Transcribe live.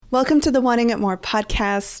Welcome to the Wanting It More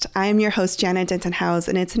podcast. I'm your host, Janet Denton-House,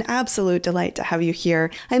 and it's an absolute delight to have you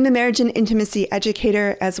here. I'm a marriage and intimacy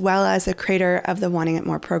educator, as well as a creator of the Wanting It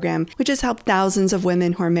More program, which has helped thousands of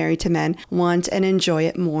women who are married to men want and enjoy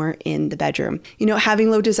it more in the bedroom. You know,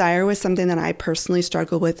 having low desire was something that I personally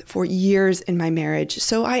struggled with for years in my marriage,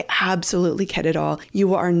 so I absolutely get it all.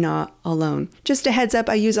 You are not alone. Just a heads up,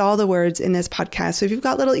 I use all the words in this podcast, so if you've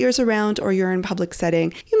got little ears around or you're in public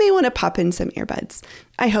setting, you may want to pop in some earbuds.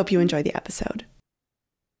 I hope you enjoy the episode.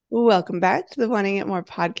 Welcome back to the Wanting It More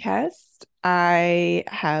podcast. I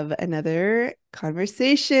have another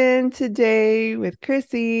conversation today with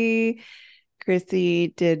Crissie.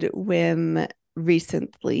 Crissie did WIM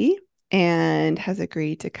recently and has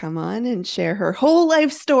agreed to come on and share her whole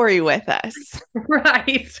life story with us.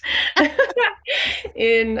 Right.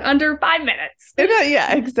 In under 5 minutes.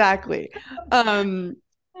 Yeah, exactly.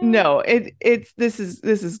 No, this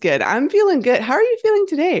is good. I'm feeling good. How are you feeling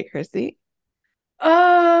today, Crissie?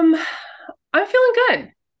 I'm feeling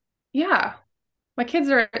good. Yeah. My kids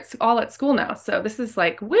are all at school now, so this is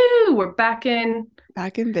like, woo, we're back in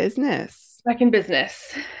business. Back in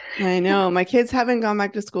business. I know. My kids haven't gone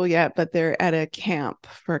back to school yet, but they're at a camp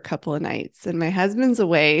for a couple of nights, and my husband's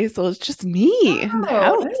away, so it's just me in the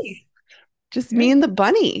house. Nice. Just me and the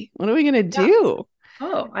bunny. What are we gonna do?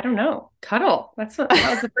 Oh, I don't know. Cuddle. That was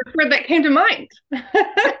the first word that came to mind.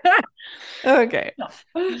 Okay.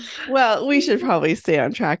 Well, we should probably stay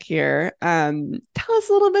on track here. Tell us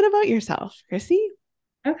a little bit about yourself, Crissie.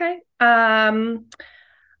 Okay.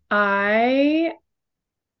 I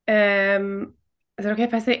am. Is it okay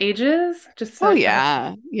if I say ages? Just so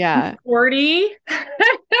yeah. I'm 40.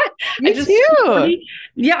 Me too. 40.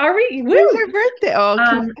 Yeah, are we? When's our birthday?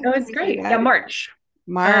 Oh, it was great. Yeah, March.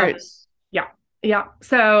 Yeah.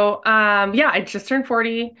 So, I just turned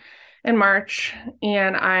 40 in March,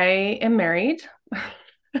 and I am married.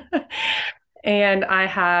 And I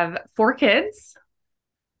have 4 kids,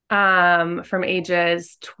 from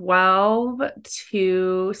ages 12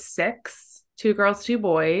 to 6, 2 girls, 2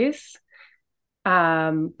 boys.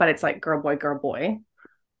 But it's like girl, boy.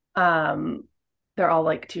 They're all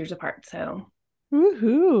like 2 years apart. So,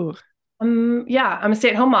 woohoo. I'm a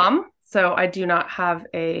stay-at-home mom. So I do not have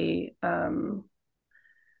a,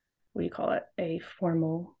 what do you call it? A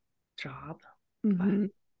formal job. Mm-hmm.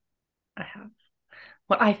 But I have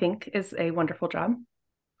what I think is a wonderful job.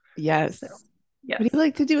 Yes. So, yes. What do you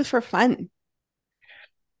like to do for fun?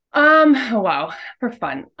 Wow, for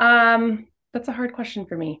fun. That's a hard question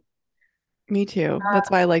for me. Me too. That's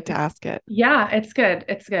why I like to ask it. Yeah, it's good.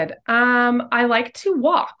 It's good. I like to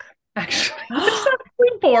walk, actually. Which sounds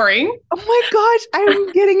pretty boring. Oh my gosh,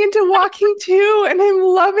 I'm getting into walking too, and I'm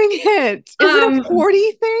loving it. Is it a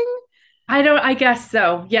 40 thing? I guess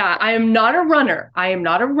so. Yeah, I am not a runner.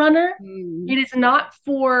 It is not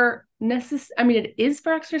for it is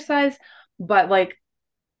for exercise, but like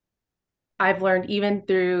I've learned even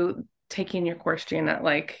through taking your course, Gina,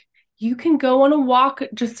 like you can go on a walk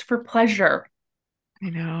just for pleasure. I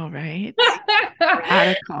know, right?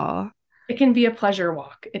 Radical. It can be a pleasure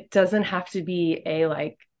walk. It doesn't have to be a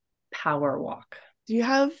like power walk. Do you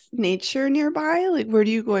have nature nearby? Like, where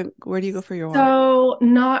do you go for your walk? So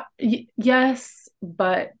yes,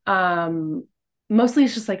 but mostly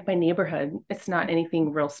it's just like my neighborhood. It's not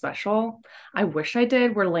anything real special. I wish I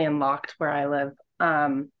did. We're landlocked where I live.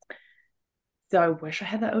 So I wish I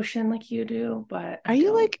had the ocean like you do, but are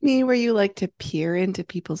you like me where you like to peer into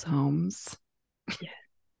people's homes?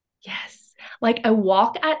 Yes. Like a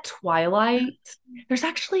walk at twilight. There's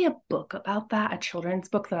actually a book about that, a children's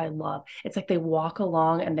book that I love. It's like they walk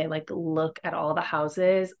along and they like look at all the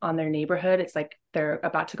houses on their neighborhood. It's like they're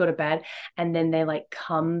about to go to bed, and then they like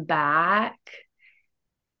come back,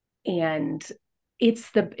 and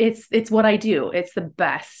it's what I do. It's the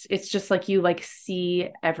best. It's just like you like see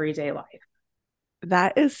everyday life.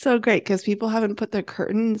 That is so great because people haven't put their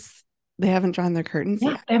curtains. They haven't drawn their curtains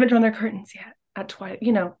yet. They haven't drawn their curtains yet at twilight.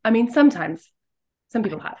 Sometimes some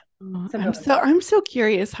people have. I'm so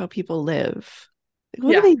curious how people live.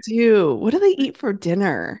 What do they do? What do they eat for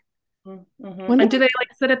dinner? Mm-hmm. And do they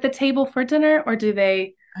like sit at the table for dinner, or do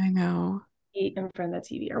they? I know. Eat in front of the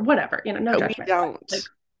TV or whatever? No judgment. We don't. Like,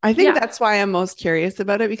 I think that's why I'm most curious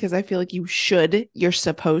about it, because I feel like you're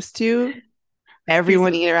supposed to.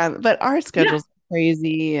 Everyone eat around, but our schedule's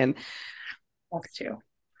crazy, and that's true.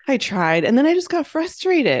 I tried, and then I just got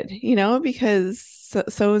frustrated, because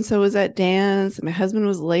so-and-so was at dance, and my husband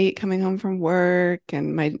was late coming home from work,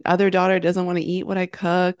 and my other daughter doesn't want to eat what I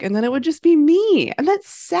cook, and then it would just be me, and that's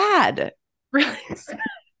sad. Really? It's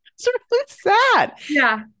really sad.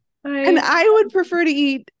 Yeah. And I would prefer to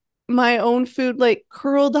eat my own food like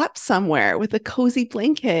curled up somewhere with a cozy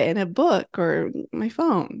blanket and a book or my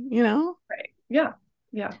phone, you know? Right. Yeah.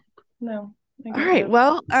 Yeah. No, I All get right. you.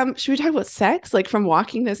 Well, should we talk about sex? Like from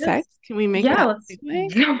walking to Yes. sex? Can we make Yeah, that let's segue?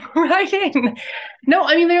 jump right in. No,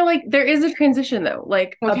 I mean, there is a transition though,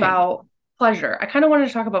 like Okay, about pleasure. I kind of wanted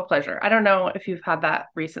to talk about pleasure. I don't know if you've had that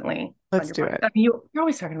recently on let's your do podcast. it. I mean, you're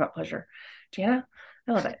always talking about pleasure, Jana.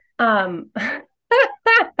 I love it.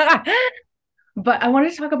 But I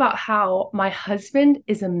wanted to talk about how my husband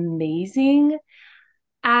is amazing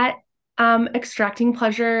at extracting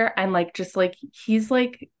pleasure and like just like he's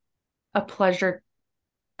like a pleasure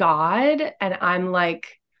god, and I'm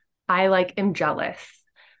like I like am jealous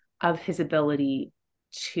of his ability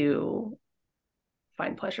to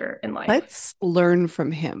find pleasure in life. Let's learn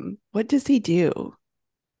from him. What does he do?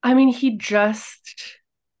 I mean, he just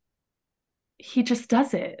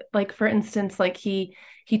does it. Like for instance, like he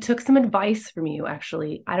took some advice from you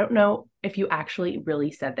actually. I don't know if you actually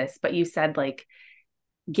really said this, but you said like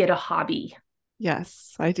get a hobby.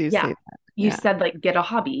 Yes, I do say Yeah. that. You Yeah. said like get a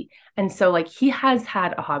hobby. And so like he has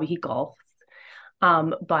had a hobby, he golfs.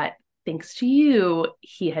 But thanks to you,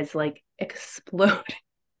 he has like exploded.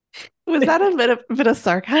 Was that a bit of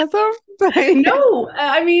sarcasm? No,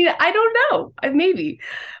 I mean, I don't know. Maybe.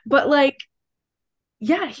 But like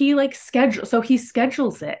yeah, he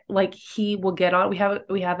schedules it. Like he will get on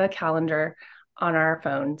we have a calendar on our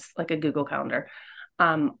phones, like a Google calendar.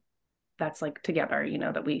 Um that's like together,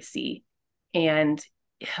 that we see. And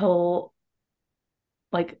he'll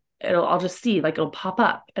like I'll just see like it'll pop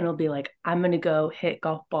up and it'll be like I'm going to go hit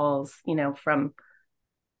golf balls, from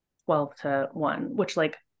 12 to 1, which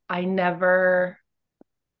like I never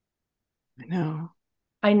I know.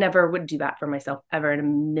 I never would do that for myself ever in a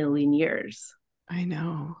million years. I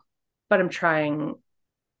know. But I'm trying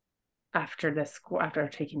after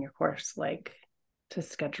taking your course, like to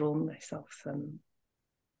schedule myself some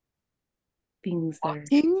things that are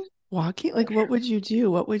Walking? Like what would you do?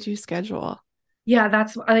 What would you schedule? yeah,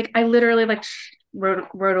 that's like I literally like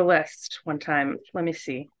wrote a list one time. Let me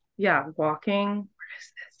see. Yeah, walking. Where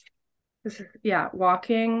is this? This is yeah,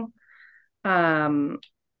 walking. Um,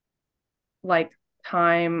 like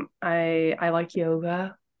time. I like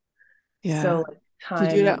yoga, Yeah. so like Do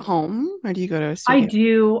you do it at time. home or do you go to a I studio?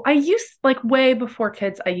 do. I used like way before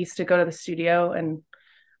kids. I used to go to the studio and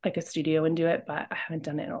like a studio and do it, but I haven't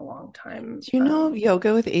done it in a long time. Do you know of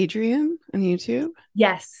Yoga with Adrienne on YouTube?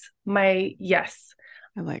 Yes, I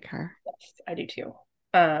like her. yes, I do too.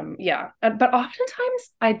 Yeah, but oftentimes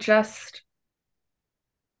I just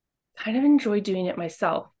kind of enjoy doing it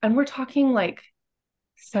myself, and we're talking like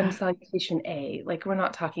sun Yeah. salutation A. Like we're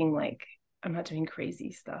not talking like I'm not doing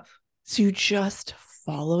crazy stuff. So you just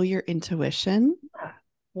follow your intuition? Yeah.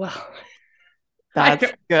 Well, I That's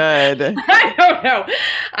don't, good. I don't know.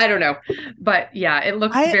 I don't know. But yeah, it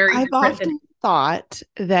looks very I've different than often thought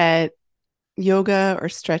that yoga or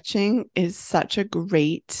stretching is such a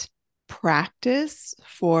great practice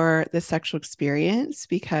for the sexual experience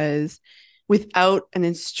because without an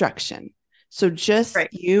instruction. So just right.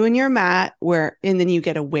 you and your mat and then you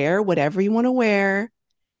get to wear whatever you want to wear,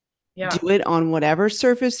 Yeah. do it on whatever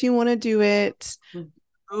surface you want to do it, Mm.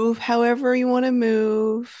 move however you want to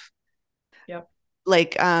move. Yep.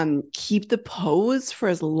 Like keep the pose for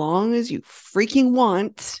as long as you freaking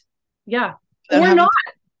want Yeah. without Or having not.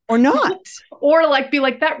 to, or not. Or like be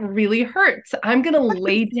like, that really hurts. I'm gonna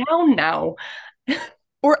lay down now.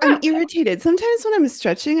 Or I'm irritated. Sometimes when I'm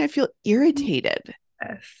stretching, I feel irritated.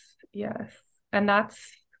 Yes. Yes. And that's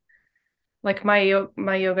like my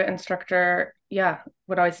yoga instructor, yeah,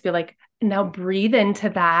 would always be like, now breathe into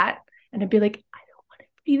that. And I'd be like, I don't want to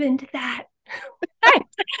breathe into that.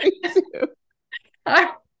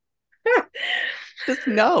 Just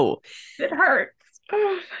no. It hurts.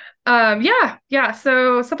 Yeah.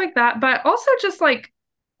 So stuff like that. But also just like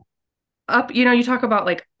you talk about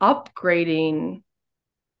like upgrading.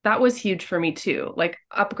 That was huge for me too. Like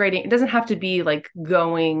upgrading, it doesn't have to be like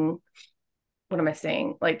going, what am I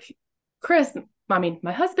saying? Like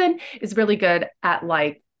my husband is really good at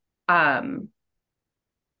like um,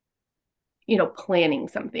 planning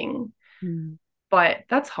something. Mm. But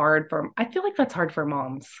I feel like that's hard for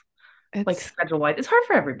moms, like It's, schedule wise. It's hard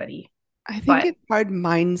for everybody. I think But it's hard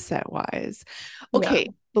mindset wise. yeah, Okay,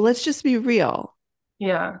 but let's just be real.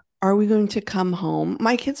 yeah. Are we going to come home?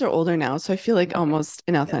 My kids are older now, so I feel like Okay. almost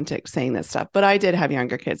inauthentic saying this stuff, but I did have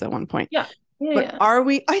younger kids at one point. Yeah. Yeah. But Yeah. are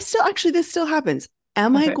we, I still actually, this still happens.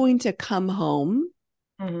 Am I Okay. going to come home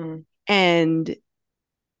Mm-hmm. and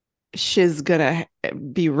she's gonna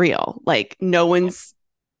be real? Like, no one's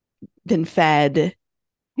been fed.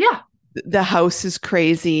 Yeah. The house is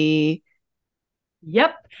crazy.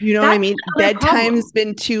 Yep. You know what I That's mean? the other problem. Bedtime's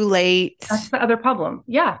been too late. That's the other problem.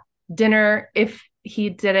 Yeah. Dinner, if he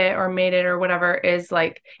did it or made it or whatever, is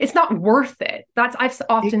like, it's not worth it. I've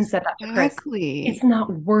often said that to Chris. It's Exactly.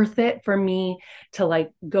 not worth it for me to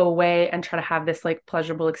like go away and try to have this like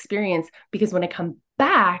pleasurable experience because when I come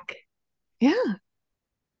back, Yeah.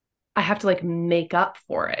 I have to like make up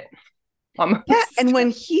for it Yeah. almost. And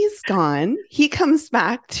when he's gone, he comes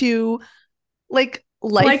back to like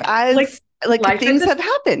life Like as like life as things it have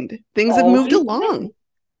happened, things have moved always along. been.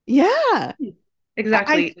 Yeah. I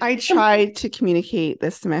Exactly. I tried to communicate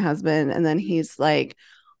this to my husband, and then he's like,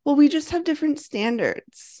 well, we just have different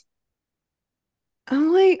standards.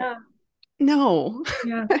 I'm like, Yeah. no.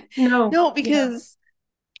 Yeah. No. No, Yeah. because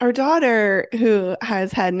our daughter, who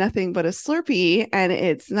has had nothing but a Slurpee, and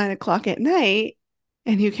it's 9 o'clock at night,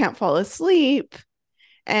 and you can't fall asleep,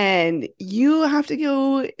 and you have to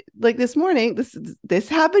go like this morning. This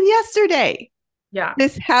happened yesterday. Yeah.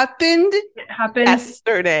 This happened It happens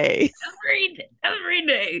yesterday. every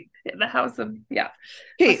day in the house of yeah.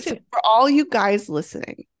 Okay, Us so too. for all you guys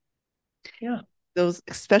listening, Yeah. those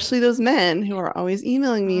especially those men who are always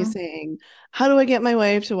emailing me Mhm. saying, how do I get my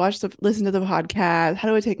wife to listen to the podcast? How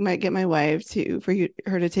do I get my wife to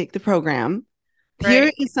her to take the program? Here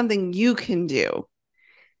Right. is something you can do.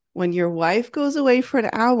 When your wife goes away for an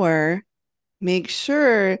hour, make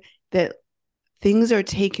sure that things are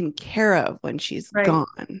taken care of when she's Right.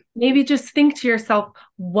 gone. Maybe just think to yourself,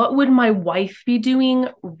 what would my wife be doing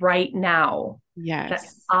right now that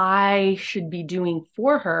Yes. I should be doing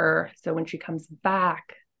for her? So when she comes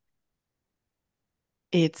back,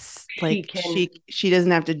 It's she like can she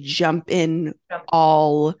doesn't have to jump in jump.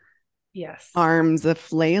 all Yes. arms of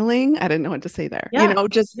flailing. I don't know what to say there. Yeah.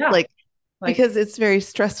 Just Yeah. like Like, because it's very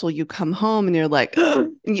stressful. You come home and you're like,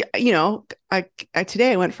 I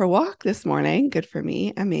today I went for a walk this morning. Good for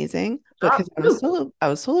me, amazing. But because Woo. I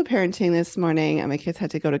was solo parenting this morning, and my kids had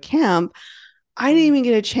to go to camp. I didn't Mm. even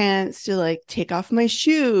get a chance to like take off my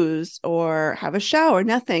shoes or have a shower.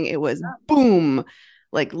 Nothing. It was Yeah. boom.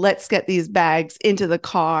 Like, let's get these bags into the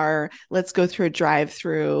car. Let's go through a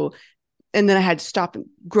drive-through. And then I had to stop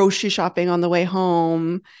grocery shopping on the way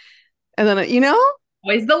home. And then,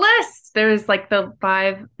 Always the list. There's like the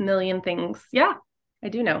 5 million things. Yeah, I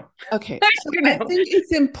do know. okay. I So do I know. think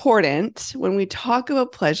it's important when we talk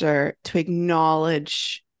about pleasure to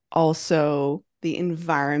acknowledge also the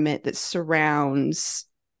environment that surrounds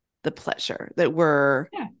the pleasure that we're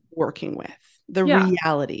Yeah. working with, the Yeah.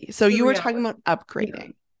 reality. So The you were talking reality. about Yeah.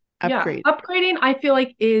 upgrading. Yeah. Upgrade. Upgrading, I feel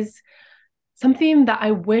like, is something that I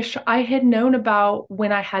wish I had known about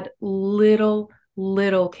when I had little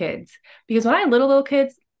kids. Because when I had little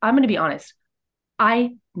kids, I'm going to be honest,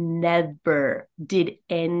 I never did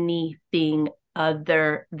anything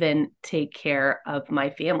other than take care of my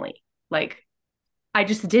family. Like, I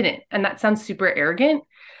just didn't. And that sounds super arrogant,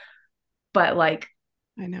 but like,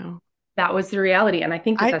 I know. that was the reality. And I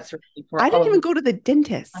think that I that's really for I a didn't even go to the ton of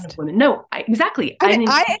dentist. women. No, exactly. I didn't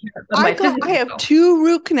take care of my I physical have self. 2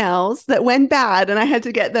 root canals that went bad, and I had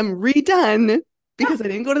to get them redone Yeah. because I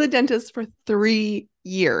didn't go to the dentist for 3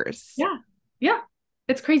 years. Yeah. Yeah.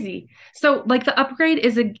 It's crazy. So like the upgrade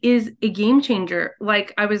is a game changer.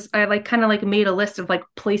 Like I like kind of like made a list of like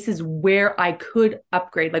places where I could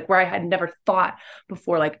upgrade, like where I had never thought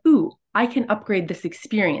before, like, ooh, I can upgrade this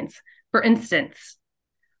experience. For instance,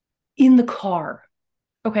 in the car.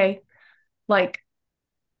 Okay. Like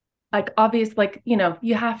obvious, like, you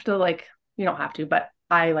have to like, you don't have to, but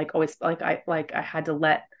I like always I had to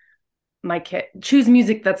let my kid choose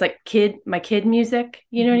music that's like my kid music,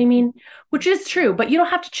 you know what I Mhm. mean? Which is true, but you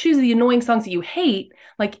don't have to choose the annoying songs that you hate.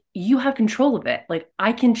 Like you have control of it. Like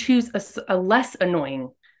I can choose a less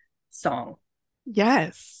annoying song.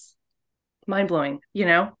 Yes. Mind blowing.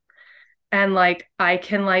 And like I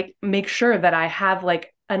can like make sure that I have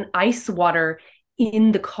like an ice water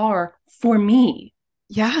in the car for me.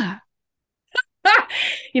 Yeah.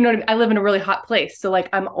 You know what I mean? I live in a really hot place. So like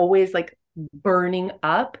I'm always like burning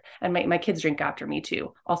up and my kids drink after me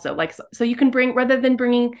too. Also, like so you can bring rather than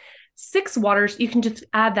bringing 6 waters, you can just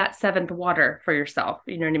add that seventh water for yourself.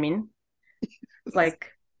 You know what I mean? Like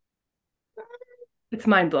it's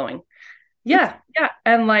mind blowing. It's Yeah, yeah.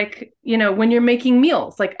 And like, when you're making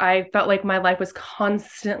meals, like I felt like my life was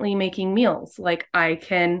constantly making meals. Like I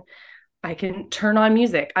can turn on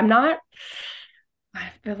music. I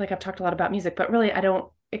feel like I've talked a lot about music, but really I don't,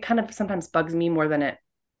 it kind of sometimes bugs me more than it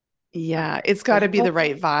yeah, it's got to be the pleasurable.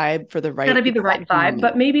 right vibe for the Got to right be the right exact vibe, but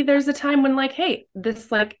moment. maybe there's a time when like, hey,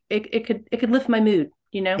 this like it could lift my mood.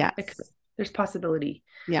 Yes. There's possibility.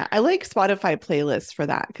 Yeah, I like Spotify playlists for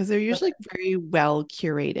that because they're usually very well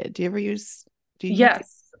curated. Do you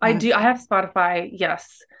Yes. I do. I have Spotify.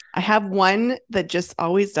 Yes. I have one that just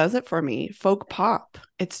always does it for me. Folk pop.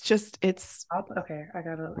 It's Okay. I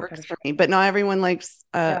gotta works for me, but not everyone likes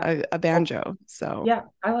a banjo. So yeah,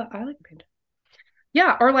 I like banjo.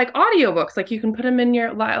 Yeah, or like audiobooks. Like you can put them in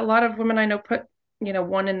a lot of women I know put,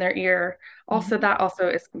 one in their ear. Also, that also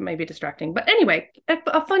is maybe distracting. But anyway,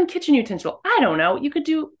 a fun kitchen utensil. I don't know. You could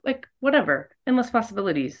do like whatever, endless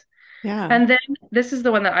possibilities. yeah. And then this is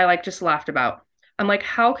the one that I like just laughed about. I'm like,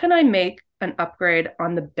 how can I make an upgrade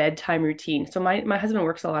on the bedtime routine? So my husband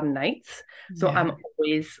works a lot of nights. So I'm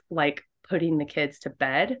always like putting the kids to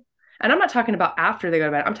bed. And I'm not talking about after they go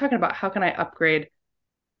to bed. I'm talking about how can I upgrade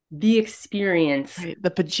the experience, right.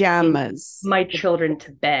 The pajamas, my children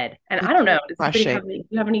to bed. And I don't know. Do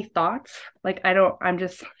you have any thoughts? Like,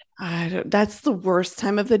 that's the worst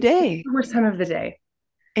time of the day. The worst time of the day.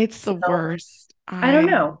 It's the worst. I don't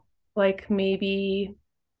know. Like maybe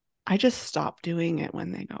I just stop doing it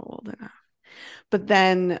when they go old enough. But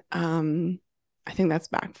then I think that's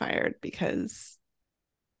backfired because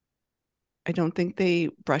I don't think they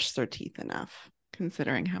brush their teeth enough,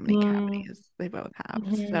 considering how many cavities they both have.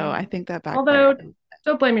 So I think that backfired. Although,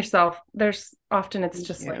 don't blame yourself. It's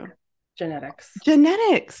just like genetics.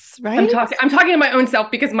 Genetics, right? I'm talking to my own self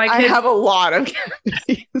because my kids. I have a lot of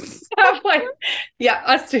cavities. Yeah,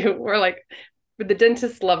 us too. We're like, the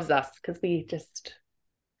dentist loves us because we just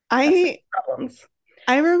have problems.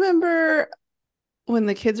 I remember when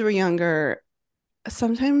the kids were younger,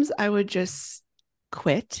 sometimes I would just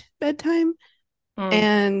quit bedtime,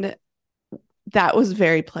 and that was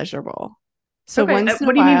very pleasurable. So what do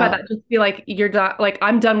you mean by that? Just be like, you're done. Like,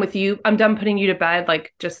 I'm done with you. I'm done putting you to bed.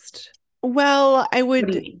 Like, just. Well, I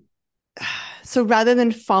would. So rather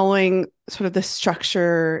than following sort of the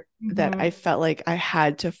structure that I felt like I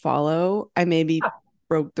had to follow, I maybe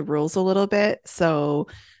broke the rules a little bit. So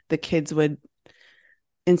the kids would,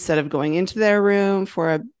 instead of going into their room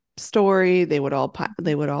for a story, they would all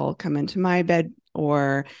come into my bed,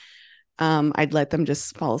 or I'd let them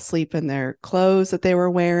just fall asleep in their clothes that they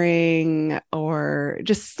were wearing, or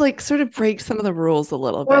just like sort of break some of the rules a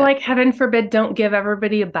little bit. Or like, heaven forbid, don't give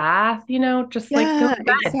everybody a bath, just like go to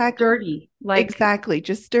bed exactly. dirty. Like exactly,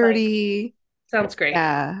 just dirty. Sounds great.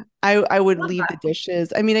 Yeah. I would leave the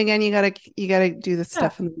dishes. I mean, again, you gotta do the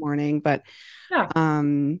stuff in the morning, but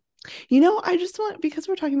I just want, because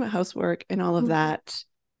we're talking about housework and all of that,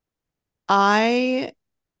 I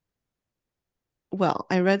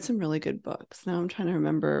read some really good books. Now I'm trying to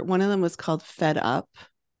remember. One of them was called Fed Up,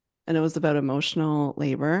 and it was about emotional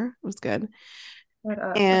labor. It was good.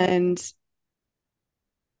 And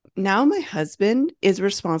now my husband is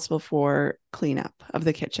responsible for cleanup of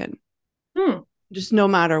the kitchen. Just no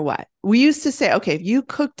matter what. We used to say, okay, if you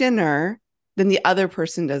cook dinner, then the other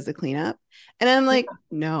person does the cleanup. And I'm like,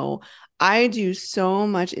 no, I do so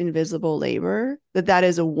much invisible labor that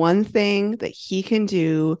is a one thing that he can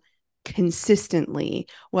do consistently.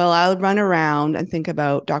 Well, I'll run around and think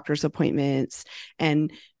about doctor's appointments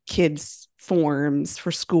and kids' forms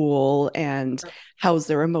for school and how's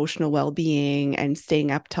their emotional well-being, and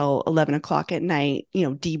staying up till 11 o'clock at night,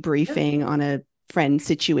 debriefing on a friend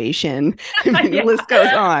situation. I mean, the list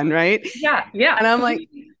goes on, right? Yeah. And I'm like,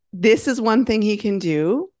 this is one thing he can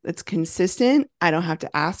do that's consistent. I don't have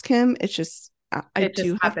to ask him. It's just, I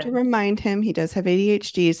do have to remind him he does have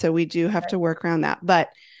ADHD. So we do have to work around that. But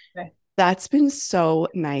that's been so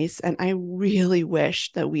nice. And I really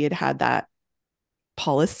wish that we had had that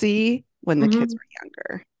policy when the kids were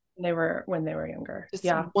younger. When they were younger.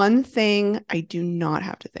 Just one thing I do not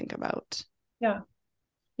have to think about. Yeah.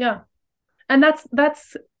 Yeah. And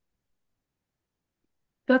that's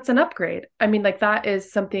an upgrade. I mean, like, that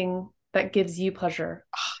is something that gives you pleasure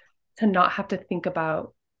to not have to think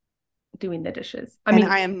about doing the dishes. I mean,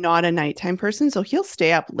 I am not a nighttime person, so he'll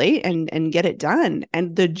stay up late and get it done.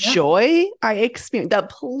 And the joy I experience, the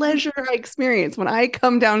pleasure I experience when I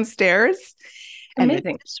come downstairs and the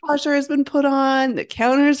dishwasher has been put on, the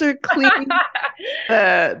counters are clean,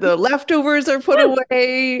 the leftovers are put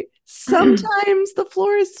away. Sometimes the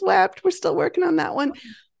floor is swept. We're still working on that one,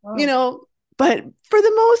 but for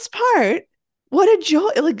the most part, what a joy.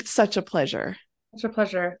 Like, such a pleasure. Such a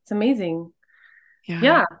pleasure. It's amazing.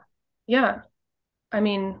 Yeah. I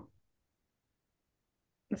mean,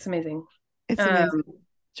 it's amazing. It's amazing.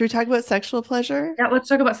 Should we talk about sexual pleasure? Yeah, let's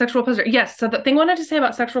talk about sexual pleasure. Yes. So the thing I wanted to say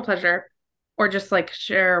about sexual pleasure, or just like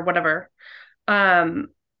share whatever, not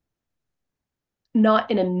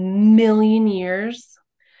in a million years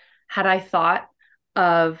had I thought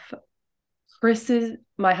of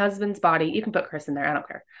my husband's body. You can put Chris in there. I don't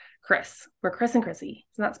care. Chris. We're Chris and Crissie.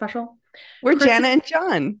 Isn't that special? We're Jana and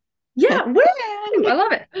John. Yeah. Woo! I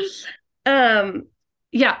love it.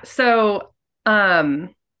 Yeah. So,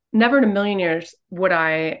 never in a million years would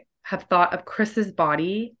I have thought of Chris's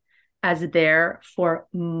body as there for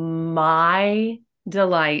my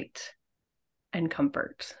delight and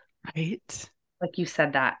comfort. Right. Like you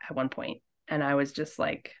said that at one point, and I was just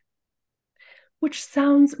like, which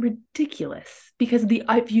sounds ridiculous because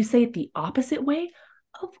if you say it the opposite way,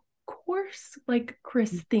 of course, like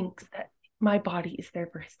Chris thinks that my body is there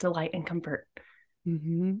for his delight and comfort.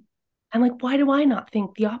 Mm-hmm. And like, why do I not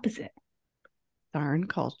think the opposite? Darn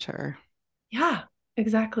culture. Yeah,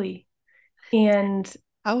 exactly. And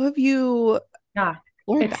How have you yeah,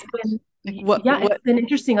 learned it's that? been Like yeah, it's what been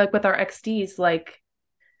interesting, like with our XDs, like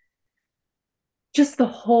just the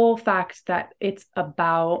whole fact that it's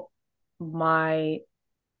about my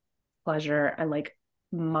pleasure and like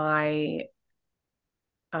my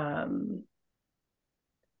um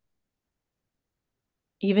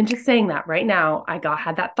even just saying that right now,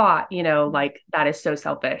 had that thought, like that is so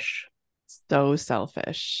selfish. so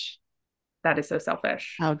selfish. That is so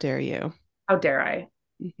selfish. How dare you? How dare I?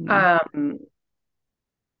 Mm-hmm. Um,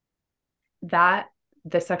 that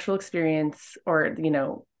the sexual experience or,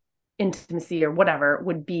 intimacy or whatever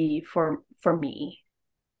would be for me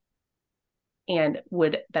and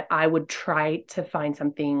I would try to find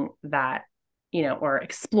something that, or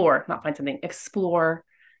explore, not find something, explore,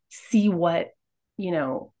 see what,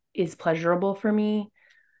 is pleasurable for me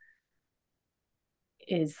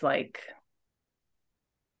is like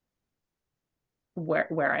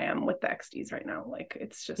where I am with the XDs right now. Like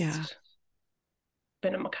it's Yeah. just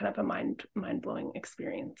been a kind of a mind-blowing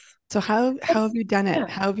experience. So how have you done it? Yeah.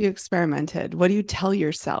 How have you experimented? What do you tell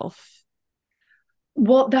yourself?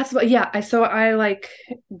 Well, that's what, yeah. I like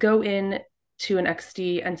go in to an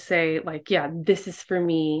XD and say, like, yeah, this is for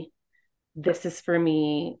me, this is for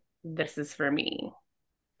me, this is for me.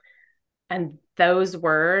 And those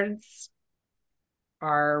words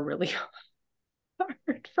are really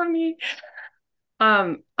hard for me.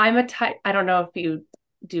 I'm a type, I don't know if you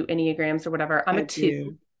do Enneagrams or whatever. I'm I a two.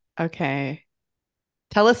 do. Okay.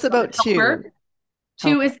 Tell us So I'm a about two. helper. Two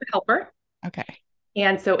Helper. is the helper. Okay.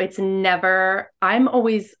 And so it's never, I'm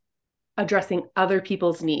always addressing other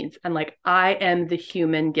people's needs. And like, I am the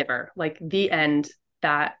human giver. Like the end,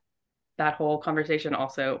 that that whole conversation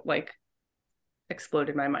also like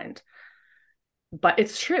exploded my mind. But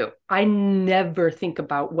it's true. I never think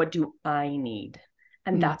about what do I need.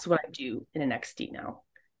 And Mm. that's what I do in an XD now.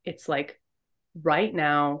 It's like right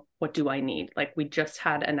now, what do I need? Like we just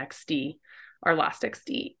had an XD, our last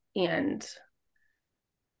XD. And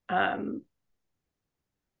um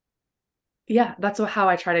yeah, that's how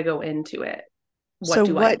I try to go into it. What So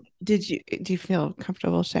do I what need? do you feel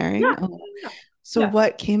comfortable sharing? Yeah. Oh. Yeah. So Yeah.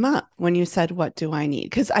 what came up when you said, what do I need?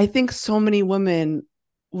 Because I think so many women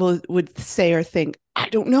would say or think, I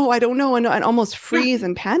don't know, and almost Yeah. freeze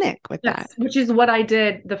and panic with Yes, that. which is what I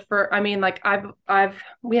did the first. I mean, like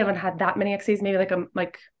we haven't had that many XCs, maybe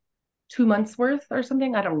like 2 months worth or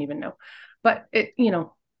something. I don't even know, but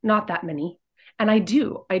not that many. And I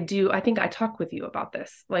think I talked with you about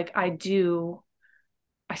this. Like I do,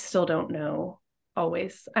 I still don't know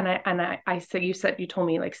always. And I said, you told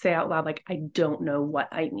me like say out loud, like I don't know what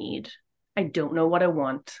I need. I don't know what I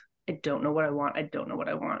want. I don't know what I want. I don't know what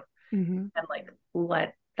I want. Mm-hmm. And like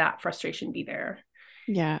let that frustration be there.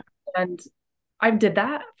 Yeah. And I did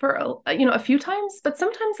that for a few times, but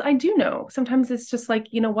sometimes I do know. Sometimes it's just like,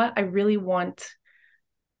 you know what? I really want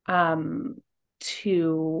um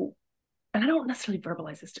to, and I don't necessarily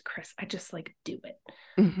verbalize this to Chris. I just like do it.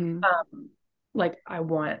 Mm-hmm. Um like I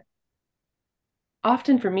want,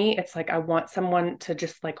 often for me it's like I want someone to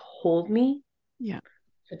just like hold me, Yeah.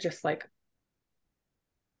 to just like,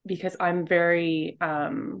 because I'm very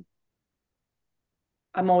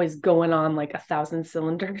I'm always going on like 1,000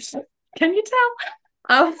 cylinders. Can you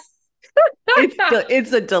tell?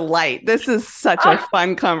 It's a delight. This is such a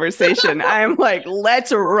fun conversation. I'm like,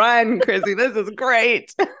 let's run, Crissie. This is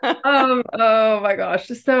great. Oh my gosh.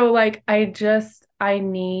 So like I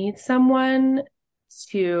need someone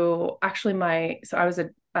to actually so I was a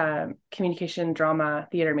communication drama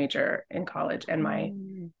theater major in college, and my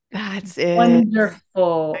That's it. I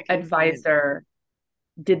wonderful can see it. advisor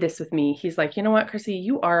did this with me. He's like, you know what, Crissie,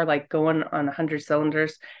 you are like going on 100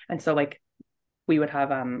 cylinders. And so like we would have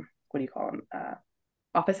what do you call them?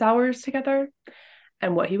 Office hours together.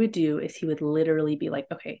 And what he would do is he would literally be like,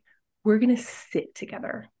 okay, we're gonna sit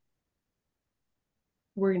together.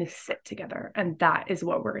 We're going to sit together. And that is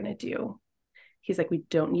what we're going to do. He's like, we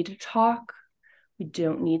don't need to talk. We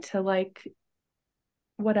don't need to like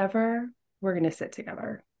whatever. We're going to sit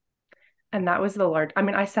together. And that was I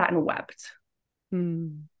mean, I sat and wept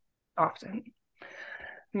Mm. often.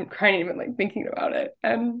 I'm crying even like thinking about it.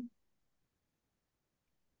 And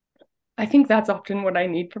I think that's often what I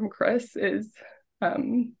need from Chris is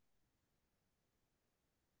um,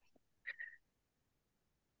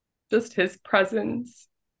 just his presence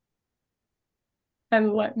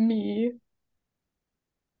and let me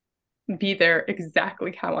be there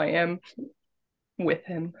exactly how I am with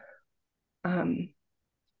him. Um,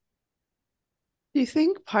 Do you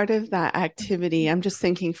think part of that activity, I'm just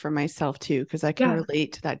thinking for myself too, because I can yeah,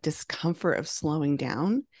 relate to that discomfort of slowing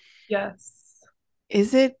down. yes,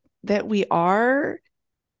 Is it that we are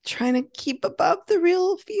trying to keep above the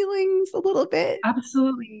real feelings a little bit?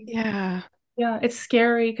 absolutely. Yeah, Yeah, it's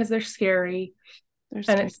scary because they're scary, they're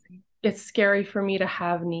and scary. it's scary for me to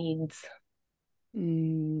have needs.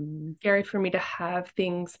 Mm. Scary for me to have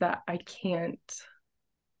things that I can't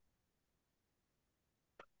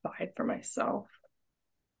provide for myself.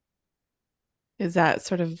 Is that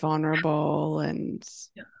sort of vulnerable and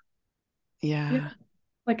Yeah. Yeah. yeah.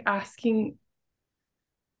 Like asking,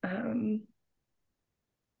 um,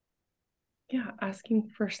 yeah, asking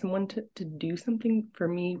for someone to do something for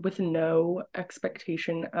me with no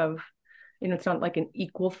expectation of, it's not like an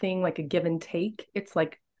equal thing, like a give and take. It's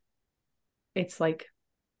like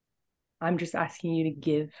I'm just asking you to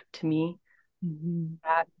give to me Mhm.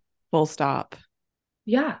 that, Full stop.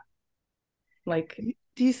 yeah, like,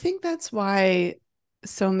 Do you think that's why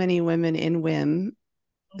so many women in WIM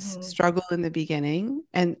mhm. struggle in the beginning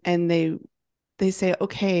and they say,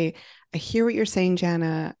 okay, I hear what you're saying,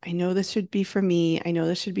 Jana. I know this should be for me. I know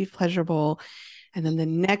this should be pleasurable. And then the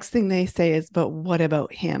next thing they say is, but what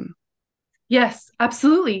about him? Yes,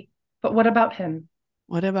 absolutely. But what about him?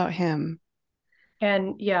 What about him?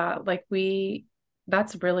 And yeah, like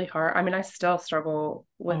that's really hard. I mean, I still struggle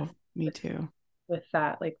Oh, me too. with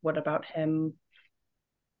that. Like, what about him?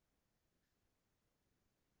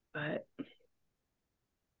 But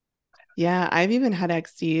Yeah, I've even had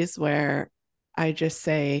XDs where I just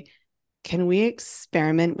say, can we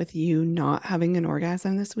experiment with you not having an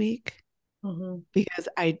orgasm this week? mhm. Because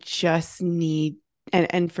I just need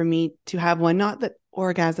and for me to have one, not that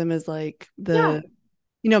orgasm is like Yeah,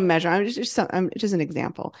 the measure. I'm just an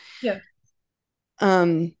example. yeah,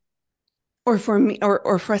 Um, or for me,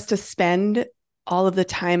 or for us to spend all of the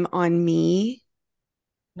time on me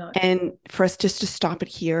not. and for us just to stop it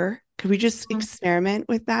here. Could we just Mhm. experiment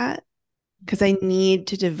with that? Because I need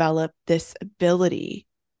to develop this ability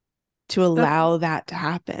to That's allow that to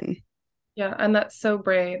happen. yeah, and that's so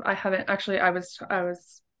brave. I haven't actually. I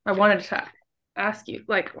wanted to ask you,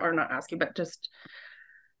 like, or not ask you, but just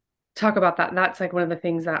talk about that. That's like one of the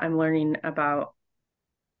things that I'm learning about.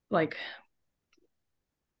 Like,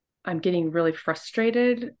 I'm getting really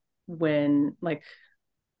frustrated when, like,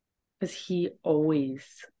 because he always,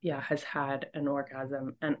 yeah, has had an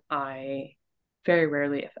orgasm, and I very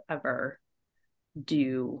rarely, if ever,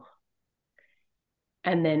 do.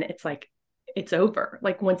 And then it's like, it's over.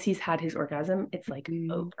 Like, once he's had his orgasm, it's like Mm,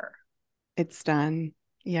 over. it's done.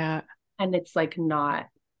 Yeah. And it's like not,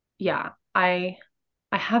 yeah, I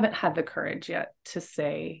haven't had the courage yet to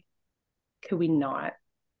say, could we not?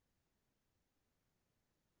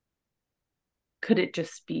 Could it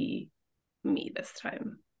just be me this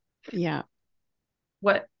time? Yeah.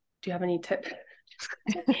 What do you have any tips?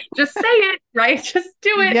 Just say it, right? Just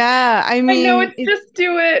do it. Yeah. I I know mean, it's just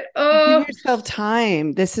do it. give Oh, yourself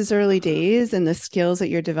time. This is early days, and the skills that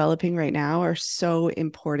you're developing right now are so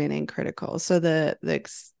important and critical. So the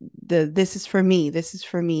this is for me, this is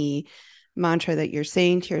for me mantra that you're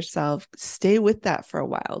saying to yourself, stay with that for a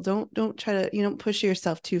while. Don't try to, push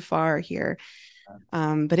yourself too far here.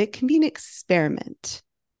 But it can be an experiment.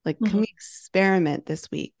 Like, can mhm. we experiment this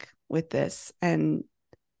week with this and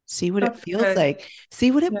see what it That's feels good. like?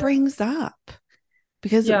 See what it Yeah. brings up,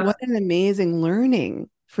 because Yeah. what an amazing learning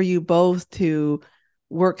for you both to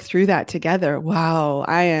work through that together. Wow,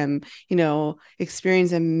 I am,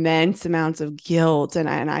 experiencing immense amounts of guilt and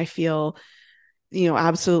I feel,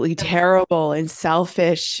 absolutely terrible and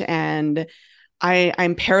selfish and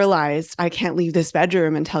I'm paralyzed. I can't leave this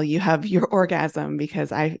bedroom until you have your orgasm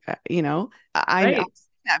because I know Right.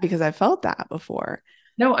 that because I felt that before.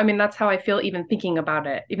 No, I mean, that's how I feel even thinking about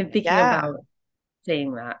it, even thinking Yeah. about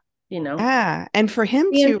saying that, you know? Yeah. And for him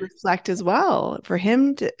And to reflect as well, for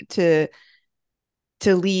him to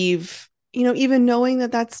leave, even knowing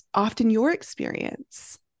that that's often your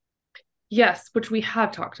experience. yes, which we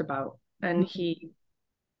have talked about. And Mhm.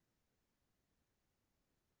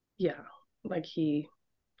 yeah, like he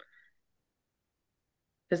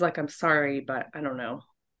is like, I'm sorry, but I don't know.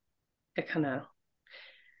 It kind of,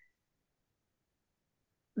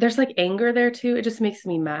 there's like anger there too. It just makes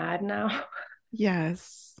me mad now.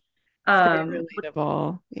 Yes. It's very um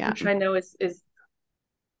relatable. Yeah. which I know is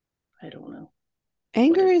I don't know what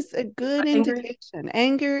Anger is is a good anger. indication.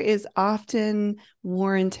 Anger is often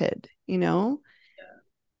warranted, you know?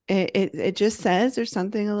 It just says there's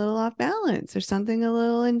something a little off balance, there's something a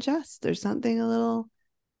little unjust, there's something a little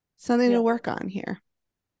something to Yeah, work on here.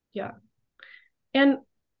 yeah. And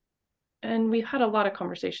we had a lot of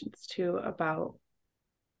conversations too about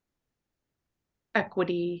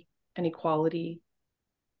equity and equality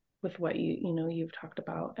with what you've talked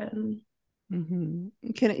about. And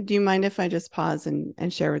Do you mind if I just pause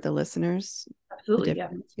and share with the listeners the absolutely, yeah.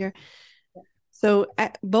 difference here? So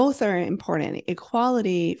both are important.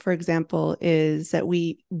 Equality, for example, is that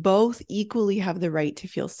we both equally have the right to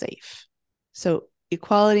feel safe. So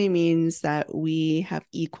equality means that we have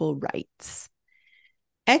equal rights.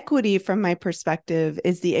 Equity, from my perspective,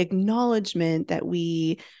 is the acknowledgement that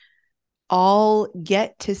we all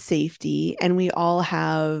get to safety and we all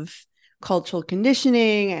have cultural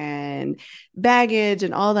conditioning and baggage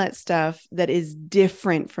and all that stuff that is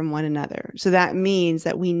different from one another. So that means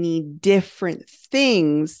that we need different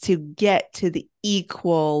things to get to the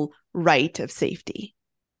equal right of safety.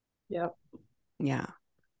 Yep. Yeah.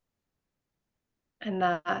 And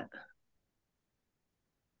that,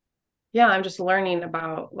 yeah, I'm just learning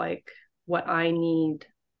about like what I need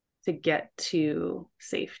to get to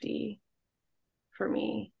safety for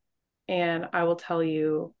me. And I will tell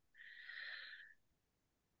you,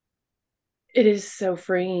 it is so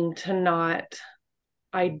freeing to not,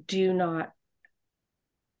 I do not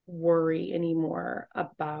worry anymore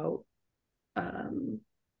about um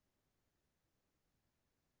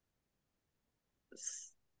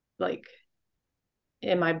like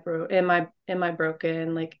am I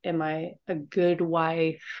broken, like am I a good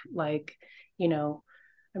wife, like I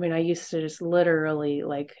mean I used to just literally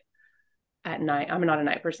like at night, I'm not a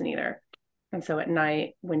night person either, and so at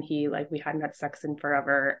night when he like we hadn't had sex in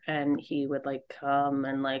forever and he would like come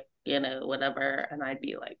and like whatever, and I'd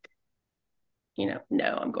be like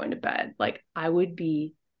no, I'm going to bed, like I would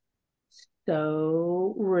be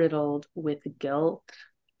so riddled with guilt,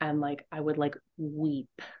 and like I would like weep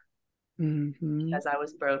Mm-hmm. because I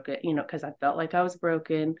was broken, because I felt like I was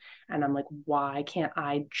broken. And I'm like, why can't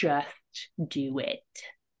I just do it?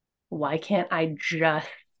 Why can't I just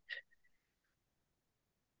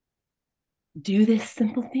do this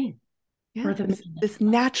simple thing Yeah. for the This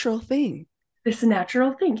natural thing. this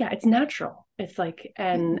natural thing? Yeah, it's natural. It's like,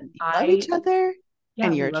 and You love I, each other yeah,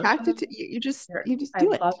 and we you're love each attracted other. to you just I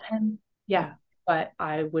do it. love him. Yeah. Yeah. But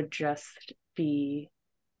I would just be,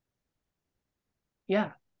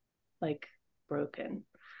 yeah, like broken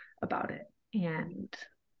about it. And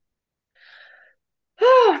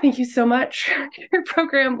oh, thank you so much for your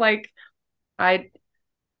program. Like, I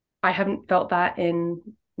I haven't felt that in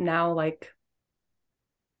now like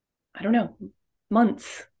I don't know,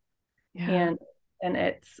 months. Yeah. And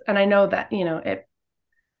and I know that,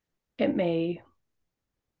 it may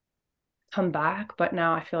come back, but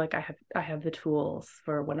now I feel like I have the tools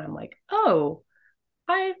for when I'm like, "Oh,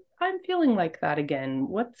 I'm feeling like that again.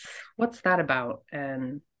 What's that about?"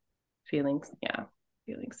 And feeling, yeah,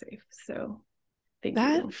 feeling safe. So, thank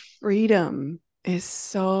That you. freedom is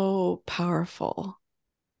so powerful.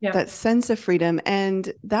 Yeah. That sense of freedom.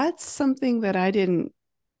 And that's something that I didn't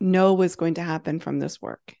know was going to happen from this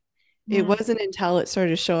work. It Mm-hmm. wasn't until it started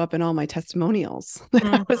to show up in all my testimonials that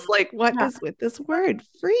I was like, what Yeah. is with this word?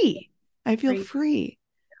 Free. I feel Great. free.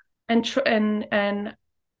 And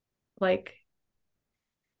like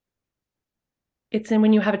it's in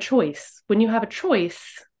when you have a choice. When you have a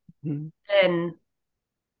choice, Mhm. then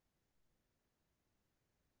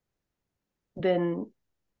then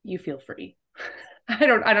you feel free. I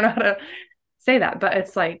don't know how to say that, but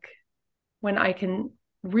it's like when I can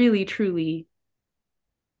really truly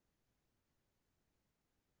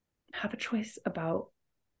have a choice about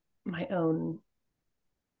my own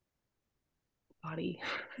body.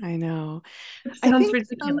 I know. It I sounds think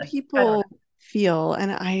some ridiculous. I don't people feel,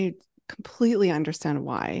 and I completely understand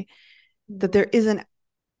why, that there know. isn't,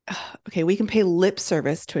 okay, we can pay lip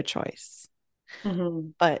service to a choice,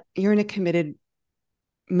 Mm-hmm. but you're in a committed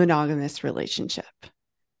monogamous relationship.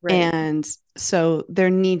 Right. And so there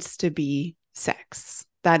needs to be sex.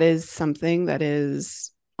 That is something that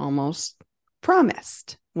is almost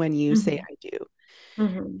promised when you say Mm-hmm. I do.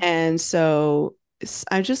 Mm-hmm. And so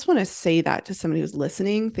I just want to say that to somebody who's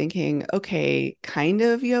listening, thinking, okay, kind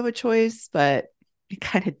of you have a choice, but you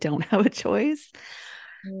kind of don't have a choice.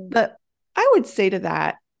 But I would say to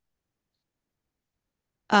that,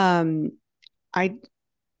 um, I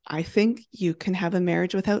I think you can have a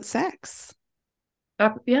marriage without sex.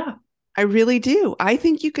 Yeah. I really do. I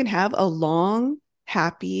think you can have a long,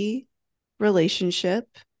 happy relationship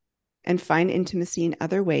and find intimacy in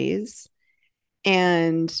other ways.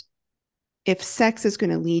 And if sex is going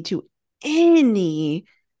to lead to any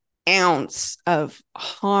ounce of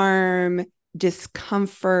harm,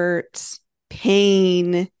 discomfort,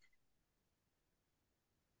 pain,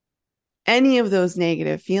 any of those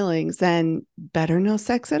negative feelings, then better no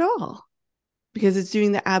sex at all, because it's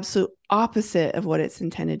doing the absolute opposite of what it's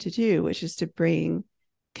intended to do, which is to bring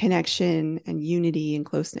connection and unity and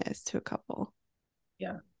closeness to a couple.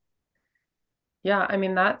 Yeah. Yeah. I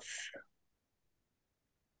mean, that's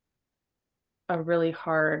a really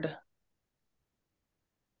hard.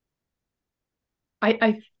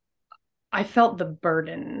 I felt the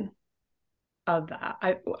burden of that.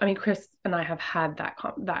 I mean, Chris and I have had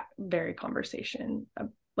that very conversation,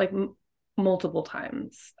 like multiple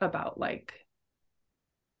times about like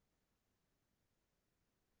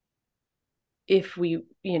if we,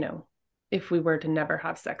 if we were to never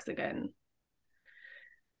have sex again,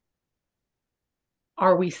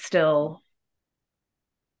 are we still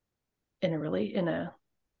in a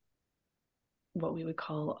what we would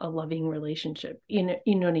call a loving relationship? You know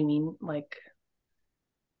what I mean? Like,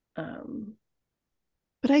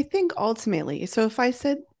 but I think ultimately, so if I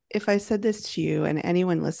said this to you and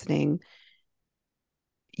anyone listening,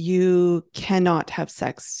 you cannot have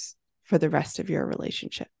sex for the rest of your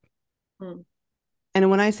relationship. hmm. And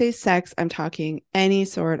when I say sex, I'm talking any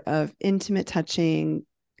sort of intimate touching,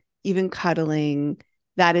 even cuddling,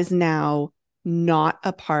 that is now not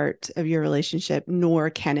a part of your relationship, nor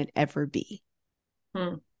can it ever be.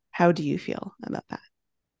 Hmm. How do you feel about that?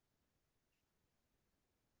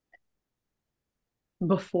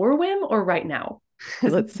 Before whim or right now?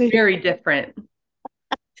 Let's It's say very different.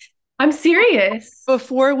 I'm serious.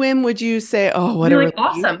 before whim, would you say, oh, I'd what be a like,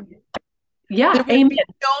 relief? awesome. Yeah, There would amen. be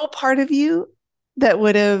no part of you that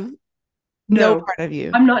would have, no No, part of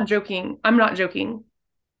you. I'm not joking. I'm not joking.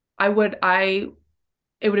 It would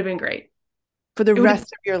have been great. For the It would have,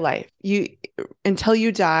 rest of your life. You, until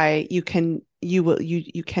you die, you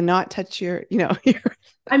cannot touch your, your,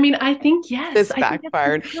 I mean, I think, yes. this I think it's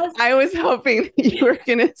backfired. because I was hoping that you were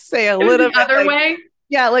going to say a it was little the bit other like, way.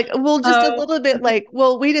 yeah, like, well, just a Oh, little bit like,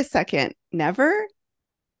 well, wait a second. Never?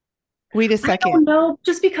 Wait a I second. don't know.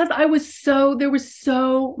 Just because there was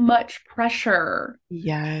so much pressure.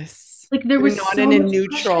 Yes. Like there You're was not so in a much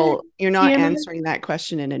pressure, neutral, you're not Jana. answering that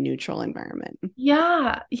question in a neutral environment.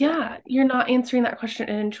 Yeah, Yeah. yeah. You're not answering that question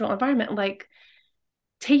in a neutral environment. Like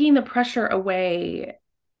taking the pressure away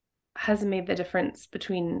has made the difference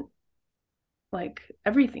between like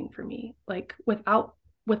everything for me. Like without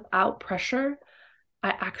pressure, I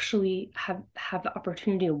actually have the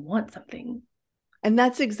opportunity to want something. And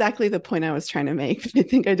that's exactly the point I was trying to make. I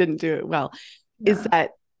think I didn't do it well. Is Yeah.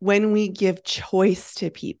 that when we give choice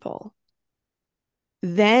to people,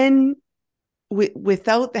 then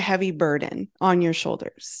without the heavy burden on your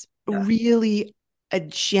shoulders, Yeah. really a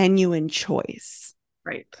genuine choice,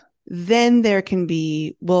 Right. then there can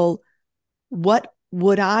be, well, what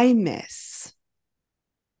would I miss?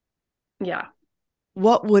 Yeah.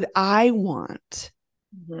 What would I want?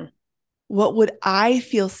 Mhm. What would I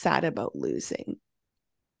feel sad about losing?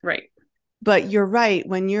 Right. But you're right.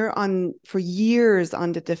 When you're on for years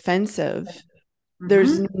on the defensive,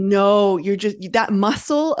 there's Mm-hmm. no, you're just, that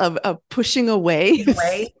muscle of pushing away In a is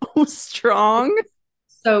way, so strong.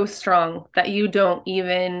 so strong that you don't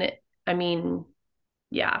even, I mean,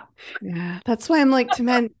 yeah. Yeah. That's why I'm like to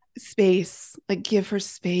men, space, like give her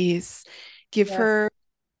space, give Yeah. her,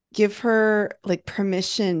 give her like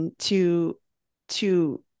permission to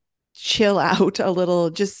chill out a little,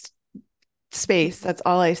 just space. That's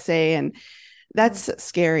all I say. And that's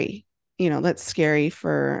scary. That's scary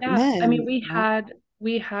for Yeah. I mean, men.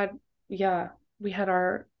 yeah, we had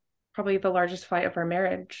our probably the largest fight of our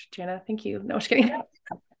marriage. Jana, thank you. No, I'm just kidding.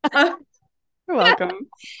 Uh, You're welcome.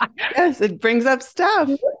 Yes, it brings up stuff.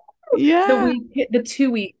 Yeah. the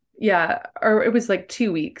 2 week, yeah, or it was like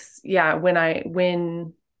 2 weeks. Yeah, when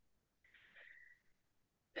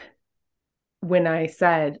I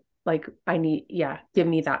said like I need, yeah, give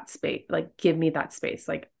me that space. Like give me that space.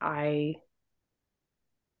 Like I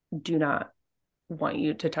do not want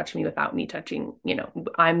you to touch me without me touching,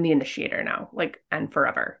 I'm the initiator now, like and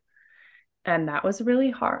forever. And that was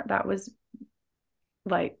really hard. That was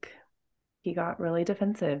like he got really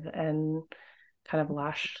defensive and kind of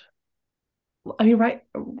lashed. I mean, right,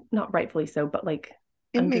 not rightfully so, but like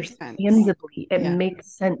It makes sense. understandably, it Yeah.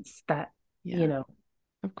 makes sense that, you Yeah. know,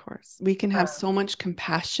 Of course. We can have so much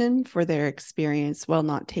compassion for their experience while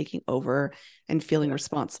not taking over and feeling yeah,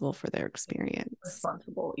 responsible for their experience.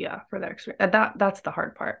 responsible, yeah, for their experience. And that's the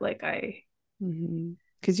hard part. Like I,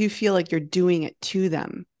 Because you feel like you're doing it to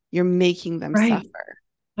them. You're making them Right. suffer.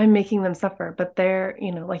 I'm making them suffer, but they're,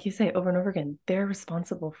 like you say over and over again, they're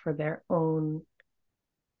responsible for their own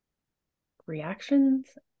reactions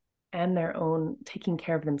and their own taking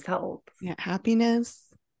care of themselves. Yeah. Happiness.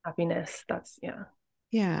 Happiness. That's, yeah.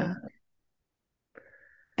 Yeah.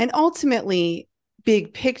 And ultimately,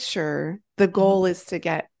 big picture, the goal is to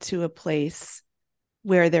get to a place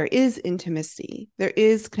where there is intimacy, there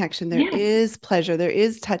is connection, there Yes. is pleasure, there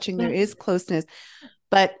is touching, there Yes. is closeness.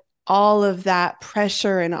 But all of that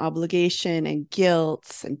pressure and obligation and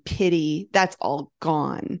guilt and pity, that's all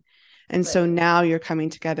gone. And so Right. now you're coming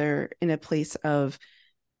together in a place of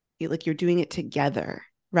like you're doing it together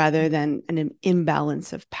rather than an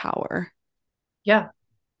imbalance of power. Yeah.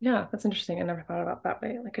 Yeah. That's interesting. I never thought about that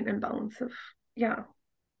way. Like an imbalance of, yeah,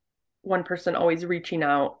 one person always reaching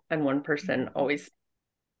out and one person always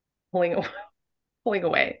pulling away, pulling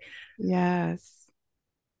away. Yes.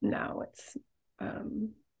 Now it's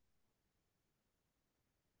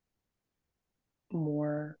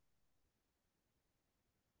more,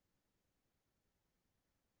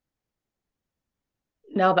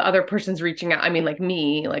 now the other person's reaching out. I mean, like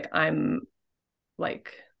me, like I'm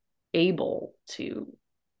like able to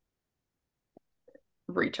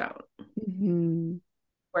reach out, Mm-hmm.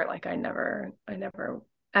 where like I never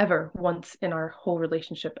ever once in our whole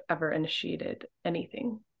relationship ever initiated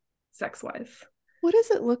anything sex wise. What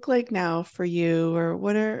does it look like now for you, or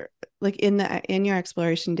what are like in your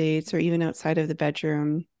exploration dates or even outside of the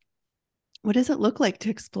bedroom? What does it look like to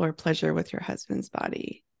explore pleasure with your husband's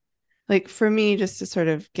body? Like for me, just to sort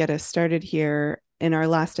of get us started here in our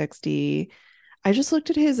last XD, I just looked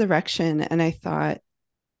at his erection and I thought,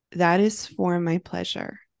 that is for my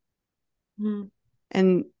pleasure. Mm.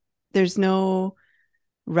 And there's no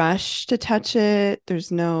rush to touch it.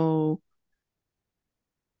 There's no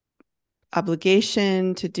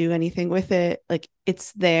obligation to do anything with it. Like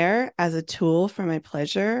it's there as a tool for my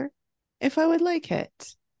pleasure if I would like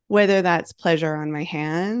it, whether that's pleasure on my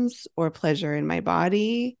hands or pleasure in my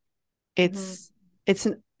body.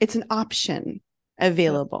 Mm-hmm. It's an option Yeah,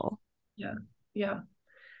 available. yeah, yeah,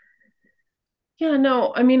 yeah.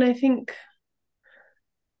 No, I mean, I think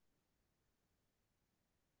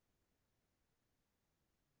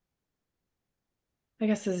I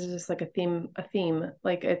guess this is just like a theme.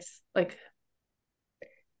 Like it's like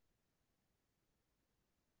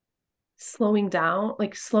slowing down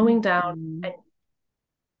Mm-hmm. and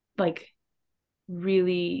like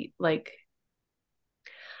really like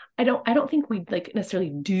I don't think we like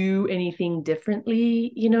necessarily do anything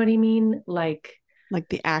differently, you know what I mean? Like the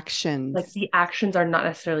Like actions, the actions are not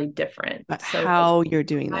necessarily different. but So like how you're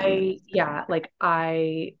doing them is different. like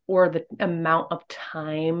or the amount of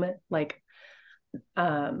time like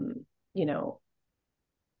um you know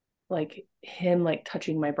like him like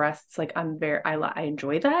touching my breasts, like I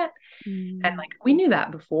enjoy that. And Mm. like we knew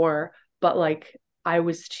that before, but like I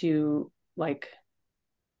was too like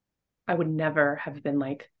I would never have been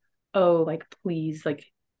like, oh, like please like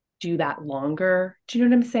do that longer. Do you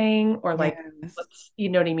know what I'm saying? Or like Yes. let's, you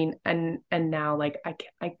know what I mean? And now like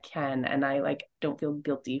I can and I like don't feel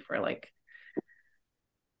guilty for like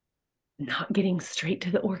not getting straight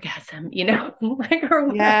to the orgasm, like or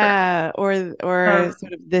whatever. Yeah, or Um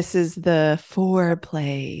sort of this is the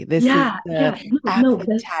foreplay. This is yeah, the yeah, no, no,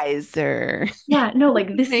 this appetizer, yeah, no,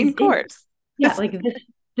 like this is main it. course. Yeah, This like is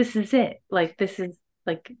this is it. Like this is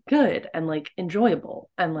like good and like enjoyable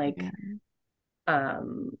and like yeah.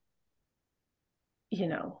 um you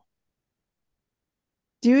know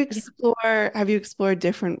Do you yeah, have you explored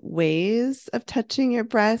different ways of touching your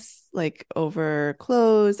breasts, like over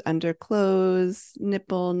clothes, under clothes,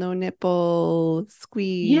 nipple, no nipple, yeah,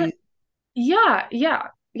 squeeze?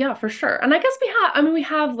 yeah, for sure. And I guess we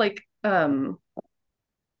have like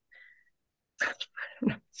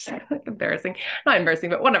like embarrassing, not embarrassing,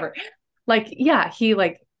 but whatever. Like, yeah, he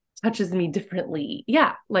like touches me differently.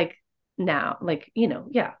 Yeah, like now, like,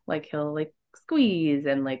 yeah, like he'll like squeeze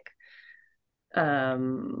and like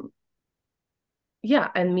um yeah,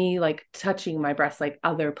 and me like touching my breast like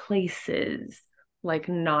other places, like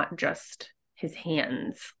not just his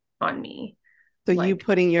hands on me. So you Like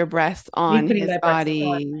putting your breasts me on putting his my breast on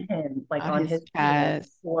body, him, like on on his his penis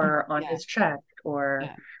chest. or on Yeah, his chest or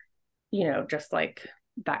yeah. just like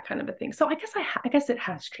that kind of a thing. So I guess it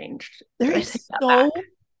has changed. There I is take that back. so,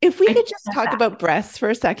 if we I could take just that talk back. about breasts for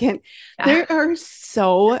a second, Yeah. there are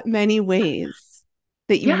so many ways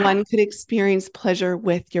that Yeah. one could experience pleasure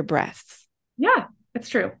with your breasts. Yeah. It's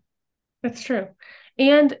true. It's true.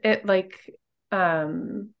 And it like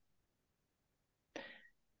um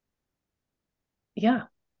yeah.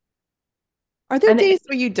 Are there And it days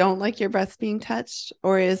where you don't like your breasts being touched,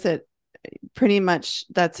 or is it pretty much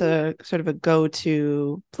that's a sort of a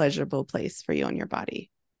go-to pleasurable place for you and your body.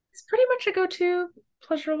 It's pretty much a go-to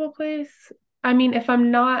pleasurable place. I mean, if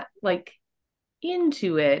I'm not like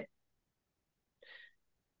into it,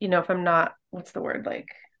 if I'm not, what's the word? Like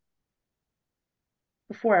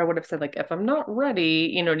before I would have said like if I'm not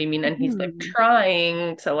ready, you know what I mean? And he's like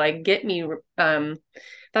trying to like get me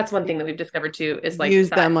that's one thing that we've discovered too, is like use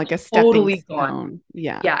that them like a stepping totally stone. gone.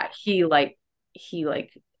 Yeah, he like,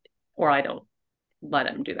 or I don't let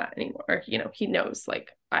him do that anymore. He knows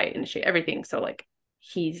like I initiate everything. So like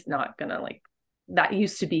he's not gonna like, that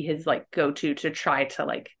used to be his like go-to to try to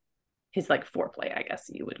like his like foreplay, I guess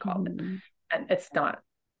you would call it. And it's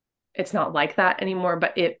not like that anymore.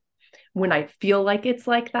 But when I feel like it's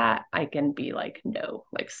like that, I can be like, no,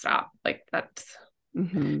 like stop. Like that's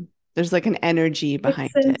there's like an energy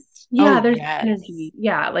behind it. Yeah, there's energy.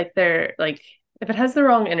 Yeah, like they're like, if it has the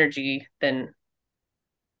wrong energy, then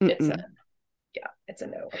it's a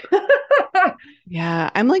no. Yeah,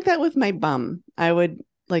 I'm like that with my bum. I would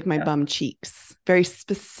like my bum cheeks, very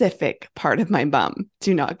specific part of my bum.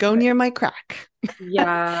 Do not go near my crack.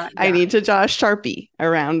 Yeah. I need to draw a Sharpie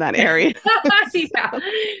around that area. Yeah.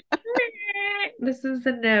 This is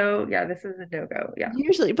a no. Yeah, this is a no-go. Yeah.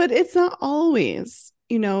 Usually, but it's not always,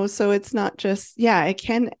 so it's not just, it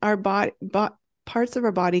can, our body, parts of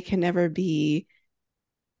our body can never be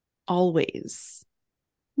always.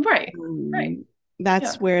 Right. Right.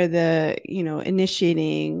 That's where the,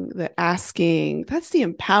 initiating, the asking, that's the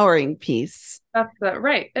empowering piece. That's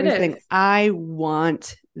right. It is. Saying, I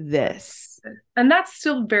want this. And that's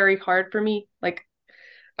still very hard for me. Like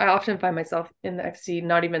I often find myself in the XT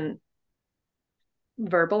not even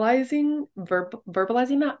verbalizing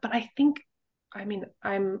that, but I think, I mean,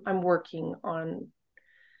 I'm working on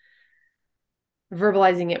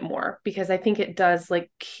verbalizing it more, because I think it does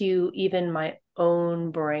like cue even my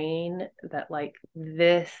own brain that like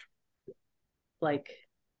this, like,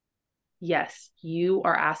 yes, you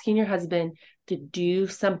are asking your husband to do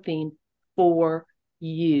something for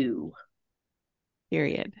you.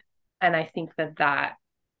 Period. And I think that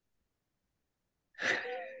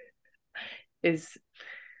is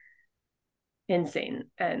insane.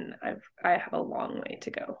 And I have a long way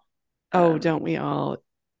to go. Oh, don't we all?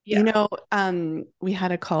 Yeah. We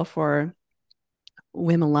had a call for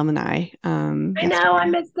WIM alumni. I know, I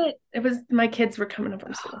missed it. It was, my kids were coming over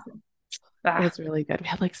from school. It was really good. We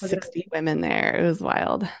had like 60 women there. It was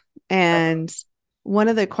wild. And one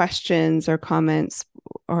of the questions or comments,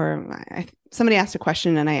 or somebody asked a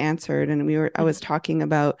question and I answered, and I was talking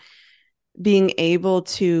about being able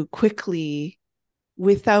to quickly,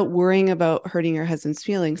 without worrying about hurting your husband's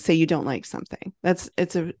feelings, say you don't like something.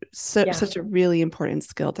 Such a really important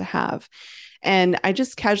skill to have. And I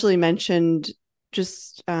just casually mentioned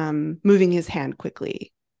just moving his hand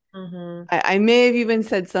quickly. I may have even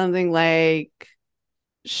said something like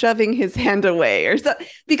shoving his hand away or something,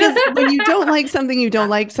 because when you don't like something, you don't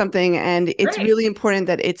like something. And it's really important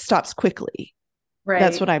that it stops quickly. Right.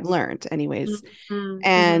 That's what I've learned anyways.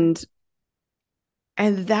 And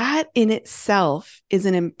that in itself is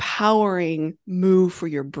an empowering move for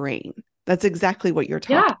your brain. That's exactly what you're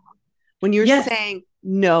talking about. When you're saying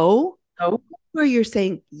no, or you're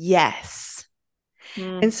saying yes.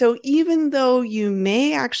 And so even though you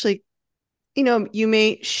may actually, you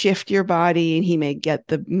may shift your body and he may get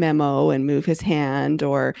the memo and move his hand,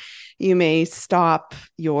 or you may stop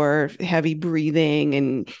your heavy breathing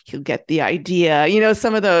and he'll get the idea,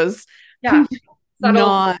 some of those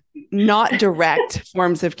not direct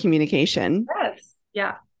forms of communication. Yes.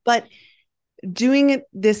 Yeah. But doing it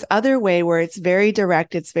this other way where it's very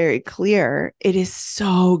direct, it's very clear, it is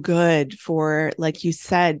so good for, like you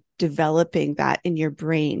said, developing that in your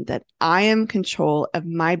brain, that I am in control of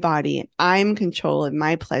my body and I'm in control of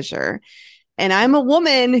my pleasure. And I'm a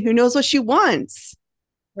woman who knows what she wants.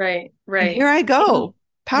 Right. And here I go.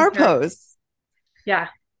 Power pose. Yeah.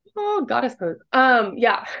 Oh, goddess pose.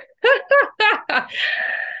 Yeah.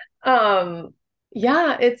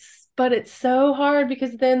 Yeah, but it's so hard,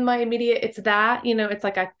 because then my immediate, it's that, it's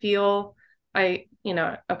like, I feel, okay,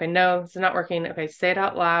 no, it's not working. Okay, say it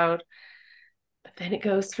out loud. But then it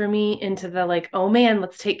goes for me into the like, oh man,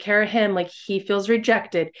 let's take care of him. Like he feels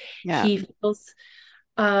rejected. Yeah. He feels,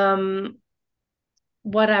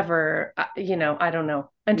 whatever, I don't know.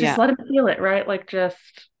 And just let him feel it, right? Like just.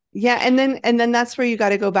 Yeah. And then that's where you got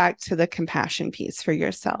to go back to the compassion piece for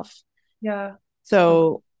yourself. Yeah.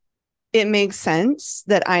 So it makes sense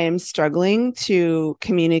that I am struggling to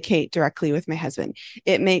communicate directly with my husband.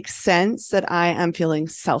 It makes sense that I am feeling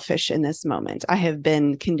selfish in this moment. I have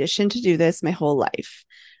been conditioned to do this my whole life.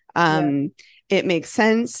 it makes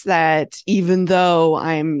sense that even though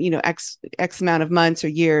I'm, X amount of months or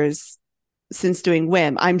years since doing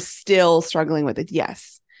WIM, I'm still struggling with it.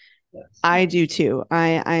 Yes. I do too.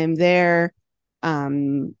 I am there.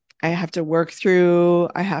 I have to work through,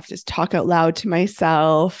 I have to talk out loud to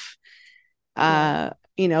myself.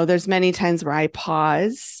 There's many times where I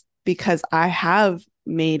pause because I have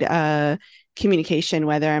made a communication,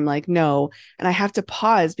 whether I'm like, no, and I have to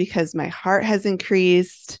pause because my heart has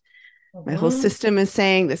increased. My whole system is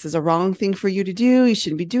saying, this is a wrong thing for you to do. You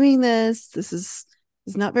shouldn't be doing this. This is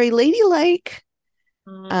not very ladylike.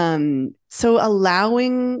 So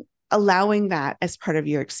allowing that as part of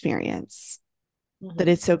your experience, that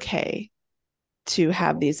it's okay to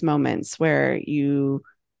have these moments where you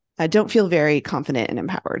don't feel very confident and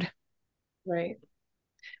empowered. Right.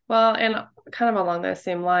 Well, and kind of along those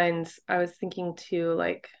same lines, I was thinking too,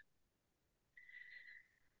 like,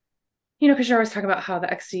 because you're always talking about how the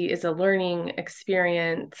XD is a learning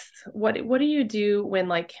experience. What do you do when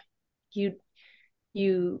like you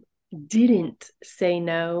didn't say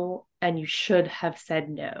no and you should have said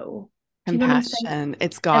no? Compassion.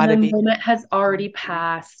 It's gotta be. And the moment has already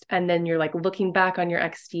passed, and then you're like looking back on your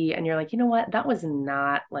XD and you're like, you know what? That was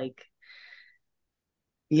not like.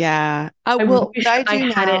 Yeah. I wish I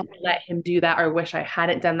hadn't let him do that, or wish I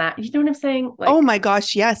hadn't done that. You know what I'm saying? Like, oh my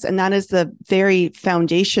gosh, yes. And that is the very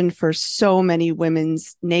foundation for so many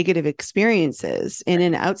women's negative experiences in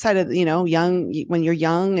and outside of, young, when you're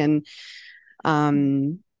young. And,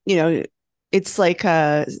 it's like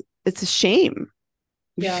it's a shame.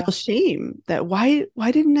 You feel shame that why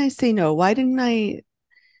didn't I say no? Why didn't I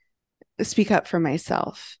speak up for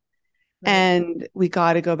myself? Right. And we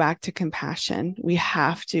got to go back to compassion. We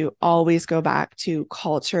have to always go back to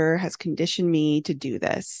culture has conditioned me to do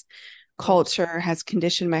this. Culture has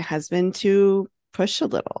conditioned my husband to push a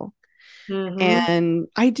little. And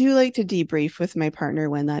I do like to debrief with my partner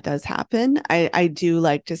when that does happen. I do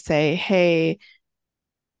like to say, hey,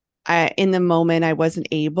 in the moment I wasn't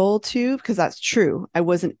able to, because that's true. I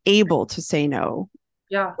wasn't able to say no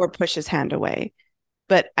or push his hand away.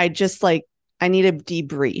 But I just I need a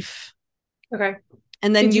debrief. Okay.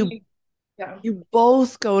 And then you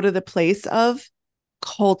both go to the place of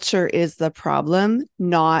culture is the problem,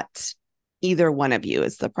 not either one of you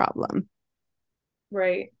is the problem.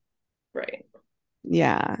 Right.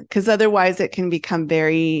 Yeah. Because otherwise it can become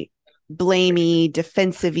very blamey,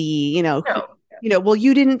 defensive-y, well,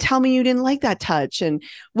 you didn't tell me you didn't like that touch. And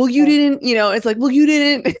well, you didn't, it's like, well, you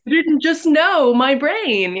didn't just know my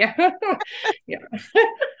brain. Yeah.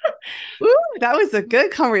 Ooh, that was a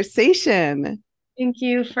good conversation. Thank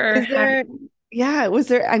you for was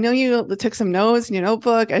there, I know you took some notes in your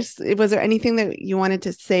notebook. Was there anything that you wanted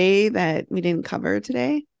to say that we didn't cover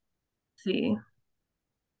today? Let's see.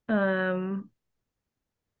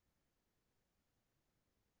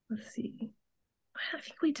 Let's see. I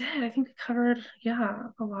think we did. I think we covered,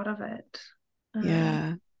 a lot of it.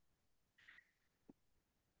 Yeah.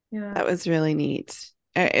 That was really neat.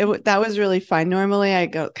 That was really fun. Normally I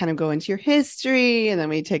go into your history and then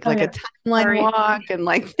we take a timeline walk and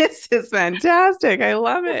this is fantastic. I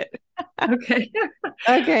love it. Okay.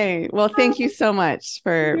 Okay. Well, thank you so much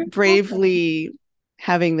for bravely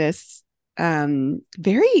having this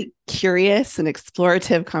very curious and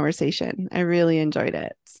explorative conversation. I really enjoyed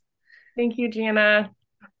it. Thank you, Jana.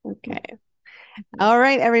 Okay. All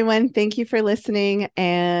right, everyone. Thank you for listening,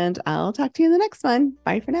 and I'll talk to you in the next one.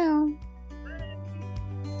 Bye for now.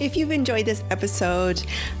 If you've enjoyed this episode,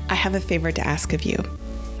 I have a favor to ask of you.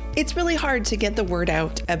 It's really hard to get the word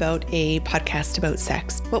out about a podcast about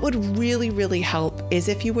sex. What would really, really help is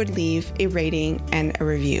if you would leave a rating and a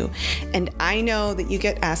review. And I know that you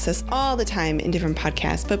get asked this all the time in different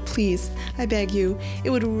podcasts, but please, I beg you, it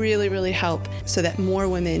would really, really help so that more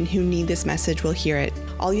women who need this message will hear it.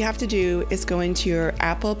 All you have to do is go into your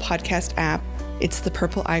Apple Podcast app. It's the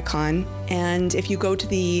purple icon. And if you go to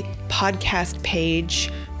the podcast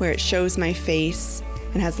page where it shows my face,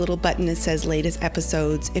 and has a little button that says latest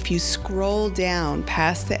episodes. If you scroll down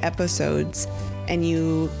past the episodes and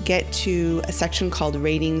you get to a section called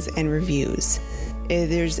ratings and reviews,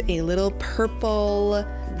 there's a little purple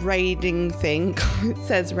writing thing that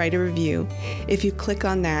says write a review. If you click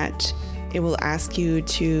on that, it will ask you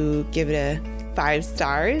to give it a 5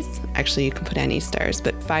 stars. Actually, you can put any stars,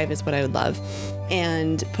 but 5 is what I would love.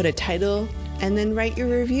 And put a title and then write your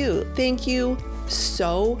review. Thank you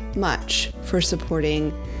so much for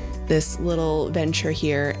supporting this little venture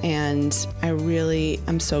here, and I really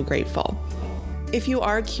am so grateful. If you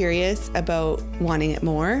are curious about wanting it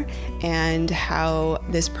more and how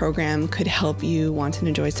this program could help you want and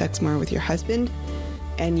enjoy sex more with your husband,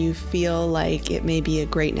 and you feel like it may be a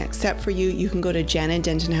great next step for you, you can go to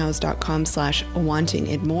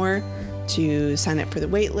janetdentonhouse.com/wantingitmore to sign up for the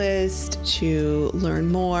wait list, to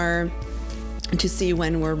learn more, to see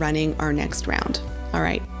when we're running our next round. All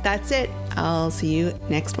right, that's it. I'll see you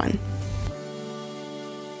next one.